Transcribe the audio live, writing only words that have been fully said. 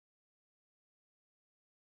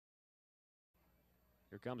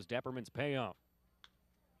Here comes Depperman's payoff.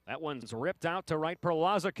 That one's ripped out to right.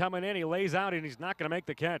 Perlaza coming in. He lays out, and he's not going to make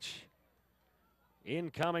the catch.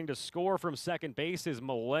 Incoming to score from second base is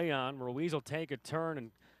Malayan. Ruiz will take a turn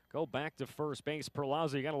and go back to first base.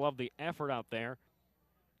 Perlaza, you got to love the effort out there.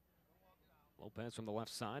 Lopez from the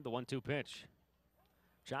left side, the 1-2 pitch.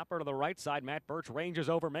 Chopper to the right side. Matt Birch ranges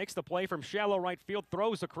over, makes the play from shallow right field,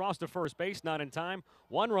 throws across to first base, not in time.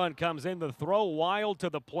 One run comes in, the throw wild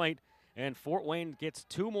to the plate, and Fort Wayne gets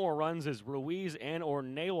 2 more runs as Ruiz and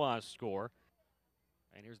Ornelas score.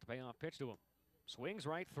 And here's the payoff pitch to him. Swings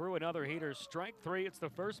right through another heater. Strike 3. It's the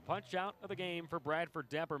first punch out of the game for Bradford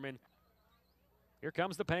Depperman. Here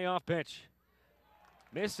comes the payoff pitch.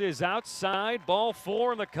 Misses outside, ball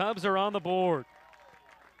 4, and the Cubs are on the board.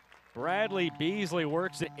 Bradley Beasley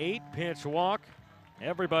works an 8-pitch walk.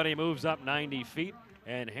 Everybody moves up 90 feet,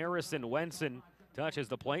 and Harrison Wenson touches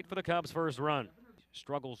the plate for the Cubs' first run.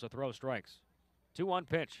 Struggles to throw strikes. 2-1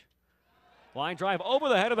 pitch. Line drive over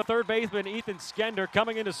the head of the third baseman, Ethan Skender.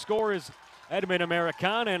 Coming in to score is Edmund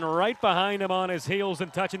Americana, and right behind him on his heels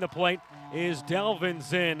and touching the plate is Delvin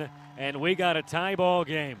Zinn, and we got a tie ball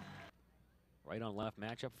game. Right on left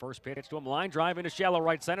matchup, first pitch to him, line drive into shallow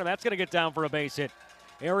right center. That's going to get down for a base hit.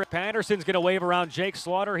 Eric Patterson's going to wave around Jake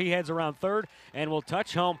Slaughter. He heads around third and will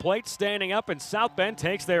touch home plate. Standing up, and South Bend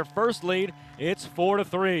takes their first lead. It's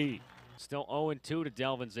 4-3. Still 0-2 to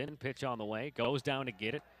Delvin Zinn. Pitch on the way, goes down to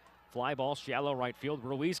get it. Fly ball, shallow right field.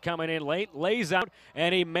 Ruiz coming in late, lays out,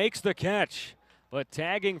 and he makes the catch. But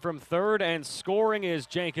tagging from third and scoring is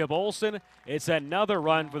Jacob Olson. It's another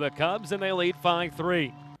run for the Cubs, and they lead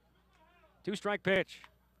 5-3. 2-strike pitch.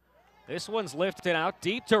 This one's lifted out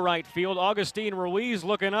deep to right field. Augustine Ruiz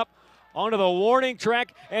looking up onto the warning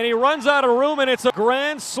track, and he runs out of room, and it's a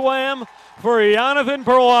grand slam for Yonathan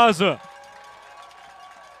Perlaza.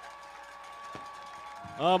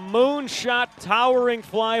 A moonshot towering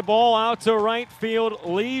fly ball out to right field,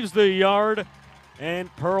 leaves the yard,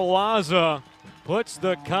 and Perlaza puts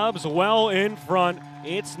the Cubs well in front.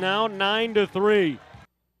 It's now 9-3.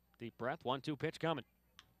 Deep breath, 1-2 pitch coming.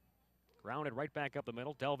 Grounded right back up the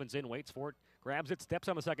middle. Delvin's in, waits for it, grabs it, steps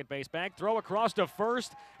on the second base bag, throw across to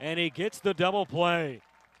first, and he gets the double play.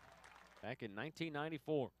 Back in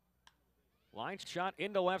 1994. Line shot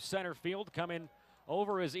into left center field, coming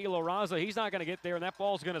over is Elo Raza. He's not going to get there, and that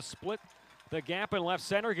ball's going to split the gap in left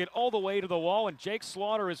center, get all the way to the wall, and Jake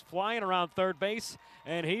Slaughter is flying around third base,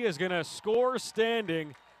 and he is going to score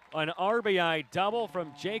standing. An RBI double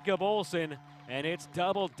from Jacob Olson, and it's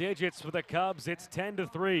double digits for the Cubs. It's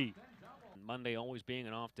 10-3. Monday always being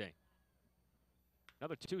an off day.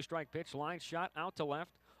 Another 2-strike pitch, line shot out to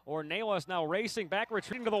left. Ornelas now racing back,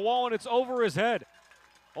 retreating to the wall, and it's over his head.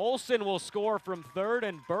 Olson will score from third,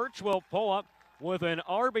 and Birch will pull up with an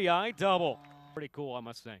RBI double. Pretty cool, I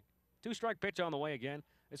must say. 2-strike pitch on the way again.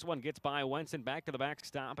 This one gets by Wenson, back to the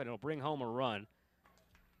backstop, and it'll bring home a run.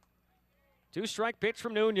 2-strike pitch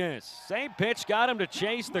from Nunez. Same pitch, got him to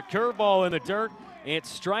chase the curveball in the dirt. It's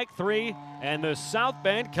strike 3, and the South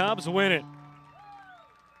Bend Cubs win it.